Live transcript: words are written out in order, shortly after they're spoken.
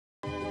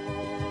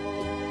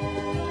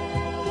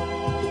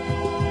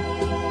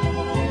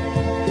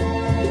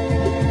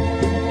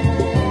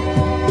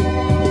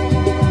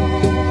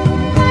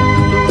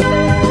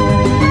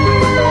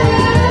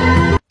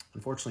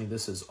Unfortunately,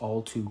 this is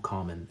all too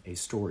common a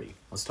story.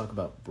 Let's talk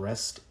about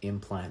breast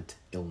implant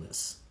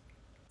illness.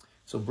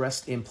 So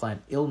breast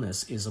implant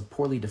illness is a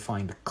poorly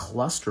defined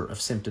cluster of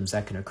symptoms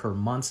that can occur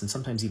months and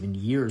sometimes even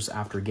years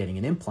after getting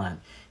an implant,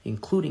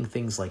 including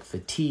things like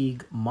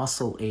fatigue,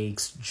 muscle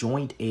aches,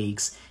 joint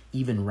aches,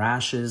 even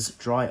rashes,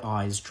 dry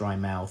eyes, dry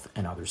mouth,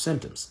 and other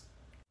symptoms.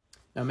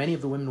 Now, many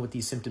of the women with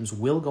these symptoms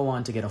will go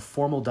on to get a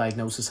formal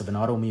diagnosis of an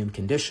autoimmune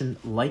condition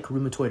like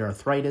rheumatoid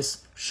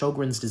arthritis,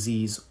 Sjogren's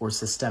disease, or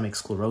systemic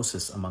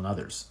sclerosis, among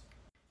others.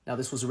 Now,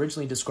 this was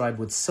originally described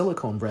with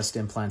silicone breast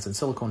implants, and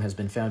silicone has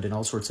been found in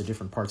all sorts of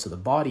different parts of the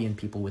body in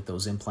people with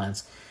those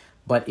implants,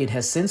 but it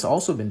has since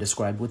also been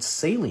described with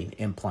saline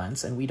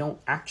implants, and we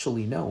don't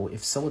actually know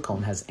if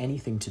silicone has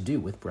anything to do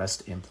with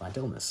breast implant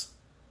illness.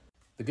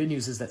 The good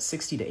news is that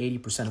 60 to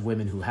 80% of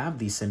women who have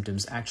these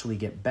symptoms actually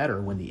get better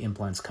when the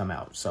implants come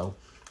out. So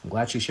I'm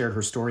glad she shared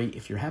her story.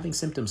 If you're having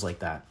symptoms like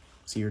that,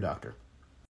 see your doctor.